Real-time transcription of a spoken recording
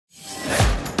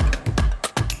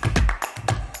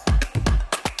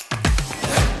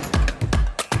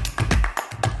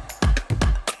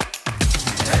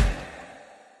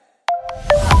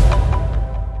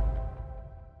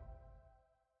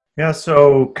Yeah,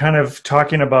 so kind of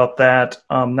talking about that,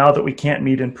 now that we can't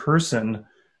meet in person,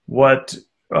 what,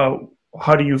 uh,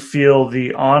 how do you feel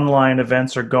the online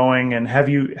events are going? And have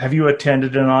you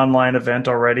attended an online event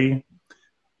already?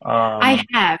 I Um,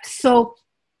 have. So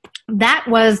that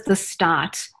was the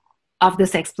start of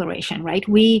this exploration, right?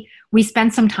 We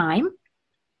spent some time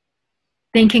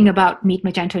thinking about Meet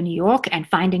Magento New York and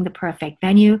finding the perfect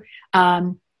venue.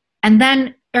 Um, and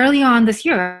then early on this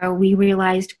year, we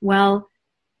realized, well,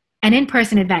 an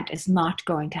in-person event is not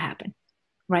going to happen,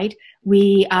 right?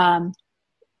 We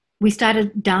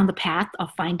started down the path of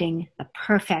finding the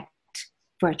perfect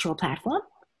virtual platform,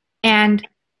 and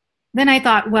then I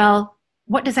thought, well,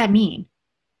 what does that mean?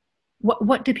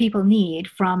 What do people need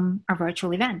from a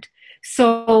virtual event?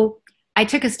 So I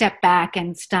took a step back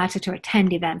and started to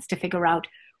attend events to figure out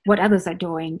what others are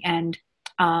doing and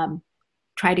um,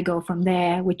 try to go from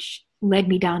there, which led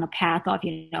me down a path of,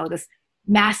 this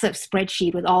massive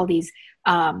spreadsheet with all these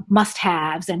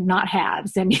must-haves and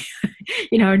not-haves, and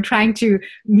and trying to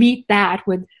meet that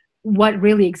with what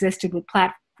really existed with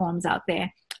platforms out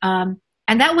there. And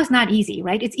that was not easy,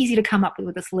 right? It's easy to come up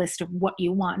with this list of what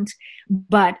you want,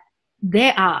 but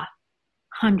there are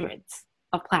hundreds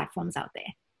of platforms out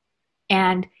there.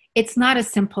 And it's not a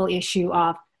simple issue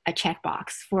of a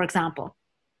checkbox. For example,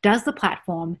 does the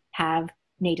platform have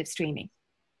native streaming?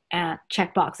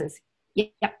 Checkboxes.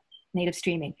 Yep, native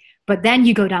streaming. But then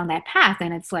you go down that path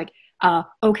and it's like,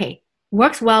 okay,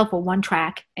 works well for one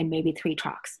track and maybe three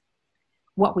tracks.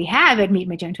 What we have at Meet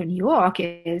Magento New York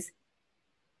is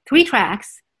three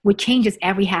tracks with changes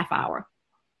every half hour.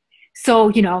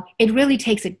 So, it really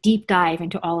takes a deep dive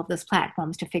into all of those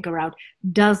platforms to figure out,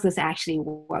 does this actually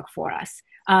work for us?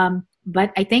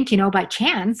 But I think, by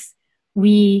chance,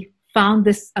 we found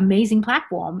this amazing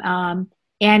platform.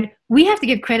 And we have to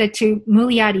give credit to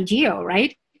Muliadi Geo,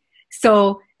 right?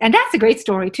 So, and that's a great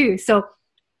story too. So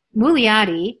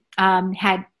Muliadi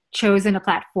had chosen a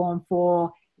platform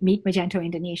for Meet Magento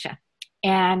Indonesia.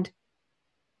 And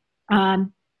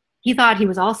um, he thought he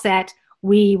was all set.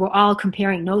 We were all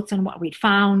comparing notes on what we'd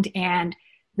found, and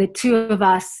the two of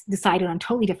us decided on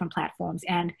totally different platforms.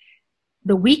 And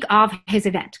the week of his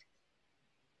event,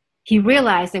 he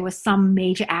realized there was some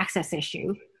major access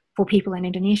issue for people in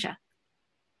Indonesia.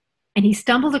 And he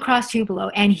stumbled across Tupelo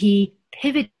and he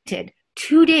pivoted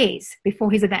 2 days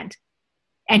before his event.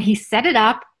 And he set it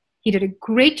up. He did a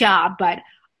great job, but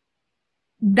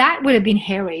that would have been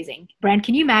hair raising. Brent,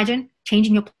 can you imagine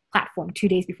changing your platform 2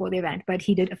 days before the event? But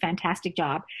he did a fantastic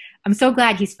job. I'm so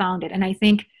glad he's found it. And I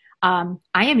think I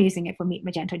am using it for Meet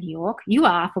Magento New York. You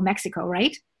are for Mexico,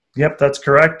 right? yep, that's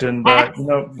correct. And That's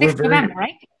we're 6th very November,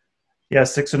 right? yeah,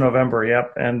 6th of November.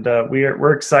 Yep, and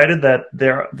we're excited that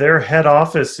their head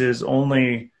office is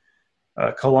only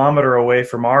a kilometer away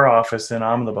from our office in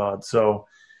Ahmedabad. So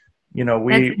That's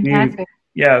we fantastic.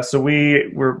 yeah, so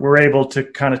we're able to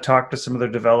kind of talk to some of the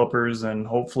developers, and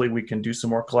hopefully we can do some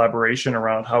more collaboration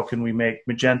around how can we make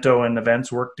Magento and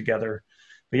events work together.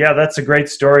 But yeah, that's a great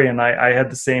story, and I had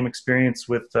the same experience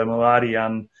with Muladi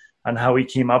on how he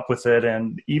came up with it,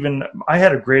 and even I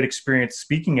had a great experience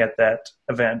speaking at that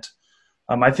event.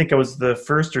 I think I was the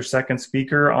first or second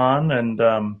speaker on, and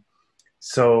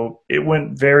so it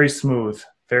went very smooth,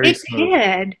 very It smooth.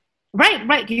 did. Right,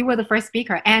 right. You were the first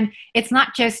speaker. And it's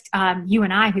not just you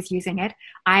and I who's using it.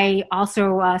 I also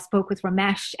spoke with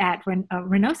Ramesh at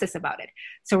Renosis about it.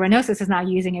 So Renosis is now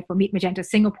using it for Meet Magento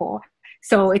Singapore.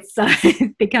 So it's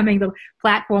becoming the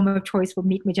platform of choice for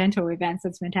Meet Magento events.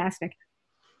 It's fantastic.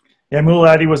 Yeah,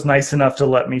 Muladi was nice enough to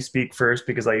let me speak first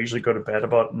because I usually go to bed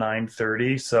about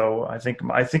 9:30. So I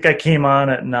think I came on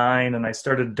at 9 and I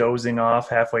started dozing off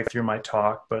halfway through my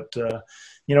talk. But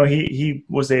he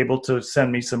was able to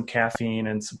send me some caffeine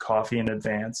and some coffee in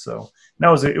advance. So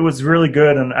no, it was really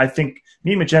good. And I think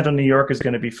Meet Magento New York is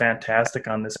going to be fantastic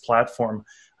on this platform.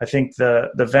 I think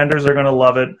the vendors are going to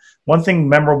love it. One thing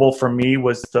memorable for me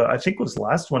was I think it was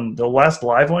the last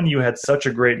live one. You had such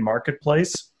a great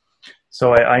marketplace,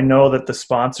 so I know that the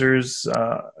sponsors,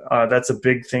 that's a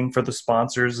big thing for the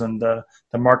sponsors, and the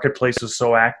marketplace is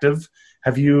so active.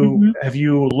 Have you Mhm. have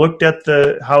you looked at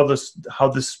the how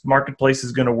this marketplace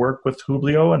is going to work with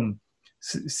Hublio and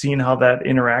seen how that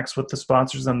interacts with the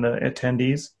sponsors and the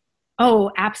attendees?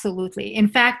 Oh, absolutely. In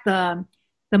fact, the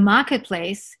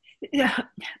marketplace.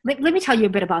 Let me tell you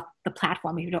a bit about the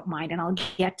platform, if you don't mind, and I'll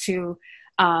get to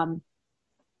um,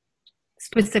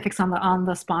 specifics on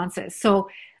the sponsors. So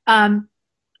um,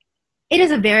 it is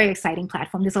a very exciting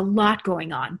platform. There's a lot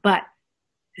going on, but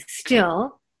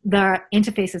still the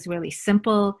interface is really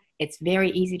simple. It's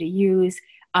very easy to use.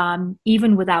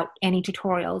 Even without any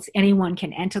tutorials, anyone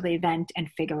can enter the event and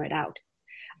figure it out.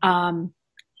 Um,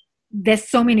 there's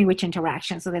so many rich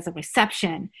interactions. So there's a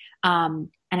reception, an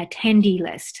attendee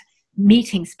list,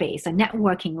 meeting space, a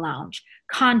networking lounge,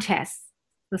 contests,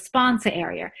 the sponsor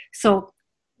area. So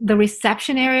the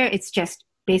reception area, it's just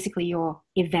basically your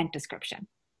event description,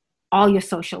 all your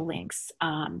social links,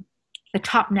 the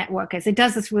top networkers. It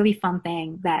does this really fun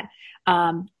thing that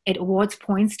it awards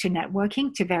points to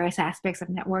networking, to various aspects of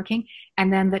networking.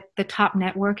 And then the top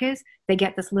networkers, they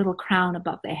get this little crown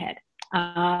above their head.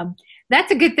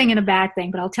 That's a good thing and a bad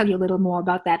thing, but I'll tell you a little more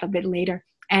about that a bit later.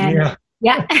 And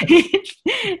yeah.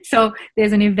 So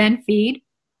there's an event feed.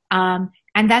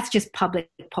 And that's just public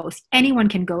posts. Anyone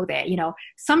can go there. You know,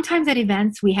 sometimes at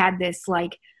events we had this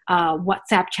like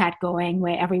WhatsApp chat going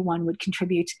where everyone would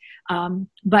contribute.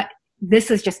 But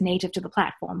this is just native to the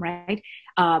platform, right?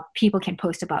 People can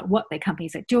post about what their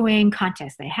companies are doing,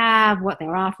 contests they have, what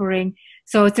they're offering.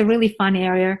 So it's a really fun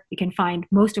area. You can find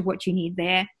most of what you need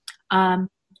there. And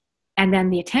then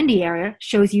the attendee area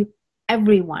shows you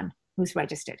everyone who's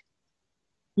registered.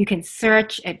 You can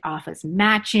search, it offers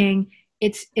matching.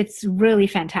 It's really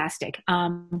fantastic.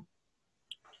 And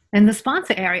the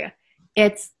sponsor area,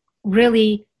 it's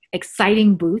really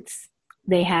exciting booths.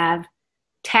 They have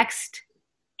text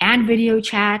and video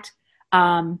chat.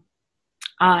 And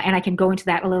I can go into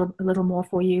that a little more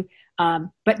for you.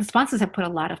 But the sponsors have put a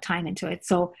lot of time into it.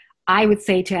 So I would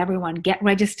say to everyone, get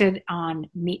registered on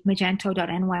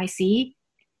meetmagento.nyc.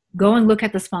 Go and look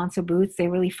at the sponsor booths.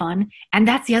 They're really fun. And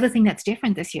that's the other thing that's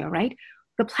different this year, right?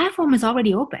 The platform is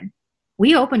already open.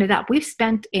 We opened it up. We've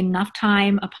spent enough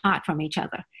time apart from each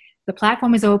other. The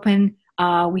platform is open.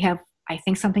 We have, I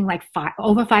think, something like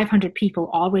over 500 people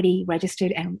already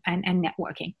registered and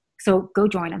networking. So go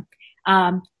join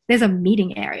them. There's a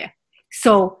meeting area.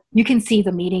 So you can see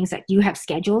the meetings that you have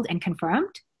scheduled and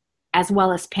confirmed, as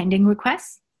well as pending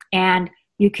requests. And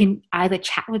you can either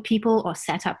chat with people or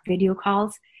set up video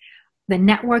calls. The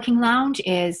networking lounge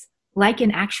is like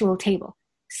an actual table.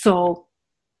 So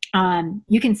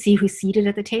you can see who's seated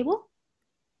at the table,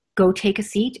 go take a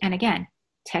seat, and again,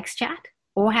 text chat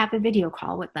or have a video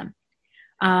call with them.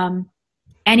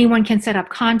 Anyone can set up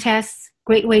contests,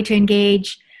 great way to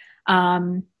engage.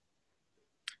 And,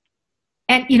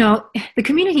 you know, the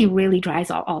community really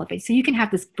drives all of it. So you can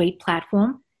have this great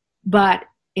platform, but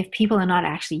if people are not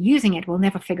actually using it, we'll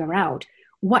never figure out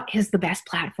what is the best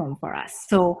platform for us.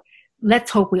 So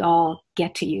let's hope we all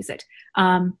get to use it.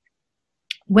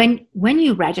 When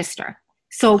you register,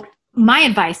 so my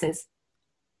advice is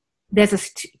there's a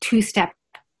two-step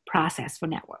process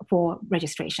for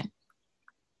registration.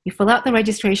 You fill out the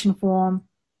registration form,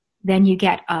 then you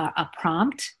get a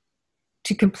prompt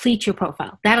to complete your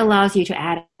profile. That allows you to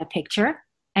add a picture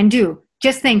and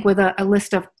just think with a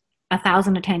list of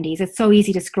 1,000 attendees, it's so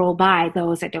easy to scroll by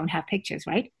those that don't have pictures,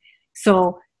 right?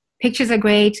 So pictures are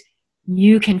great.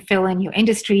 You can fill in your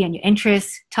industry and your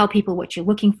interests, tell people what you're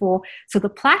looking for. So the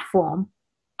platform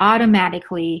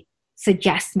automatically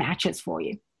suggests matches for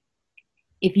you.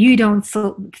 If you don't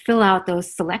fill out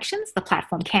those selections, the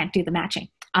platform can't do the matching.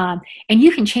 And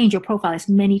you can change your profile as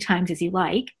many times as you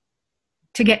like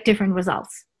to get different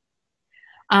results.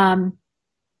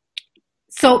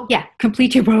 So yeah,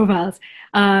 complete your profiles.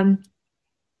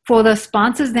 For the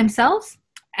sponsors themselves,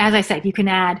 as I said, you can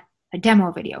add a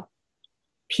demo video,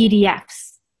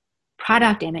 PDFs,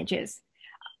 product images.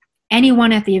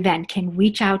 Anyone at the event can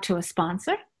reach out to a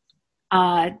sponsor.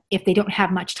 If they don't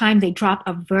have much time, they drop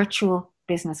a virtual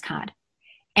business card.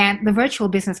 And the virtual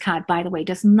business card, by the way,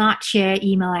 does not share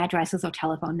email addresses or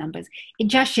telephone numbers. It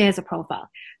just shares a profile.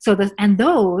 And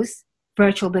those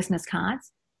virtual business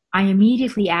cards are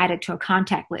immediately added to a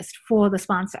contact list for the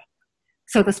sponsor.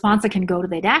 So the sponsor can go to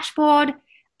their dashboard,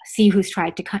 see who's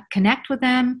tried to connect with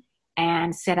them,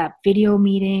 and set up video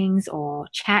meetings or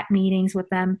chat meetings with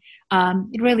them.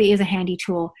 It really is a handy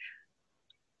tool.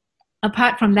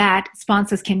 Apart from that,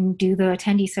 sponsors can do the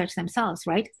attendee search themselves,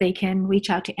 right? They can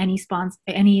reach out to any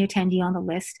attendee on the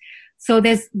list. So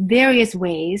there's various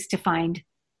ways to find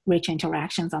rich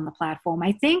interactions on the platform.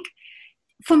 I think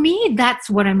for me, that's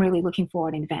what I'm really looking for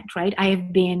at an event, right? I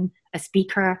have been a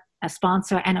speaker, a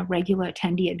sponsor, and a regular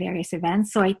attendee at various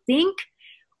events. So I think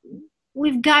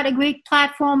we've got a great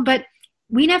platform, but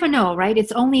we never know, right?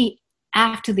 It's only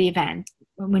after the event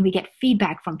when we get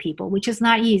feedback from people, which is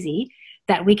not easy,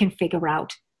 that we can figure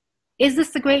out, is this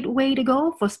the great way to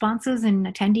go for sponsors and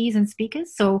attendees and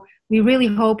speakers? So we really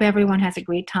hope everyone has a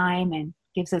great time and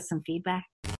gives us some feedback.